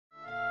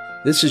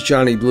This is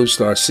Johnny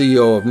Bluestar,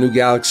 CEO of New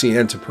Galaxy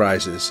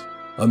Enterprises,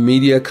 a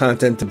media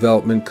content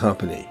development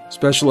company,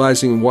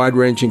 specializing in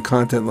wide-ranging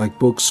content like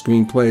books,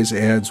 screenplays,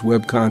 ads,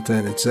 web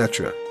content,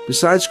 etc.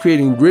 Besides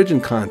creating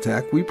written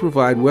content, we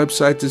provide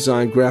website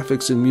design,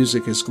 graphics, and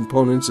music as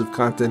components of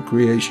content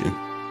creation.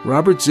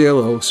 Robert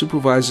Zalo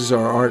supervises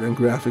our art and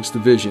graphics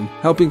division,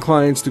 helping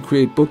clients to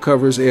create book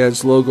covers,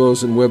 ads,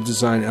 logos, and web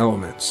design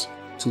elements.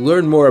 To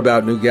learn more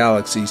about New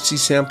Galaxy, see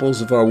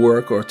samples of our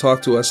work, or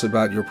talk to us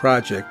about your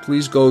project,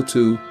 please go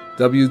to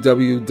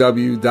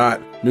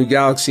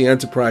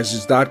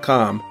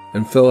www.newgalaxyenterprises.com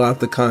and fill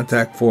out the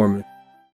contact form.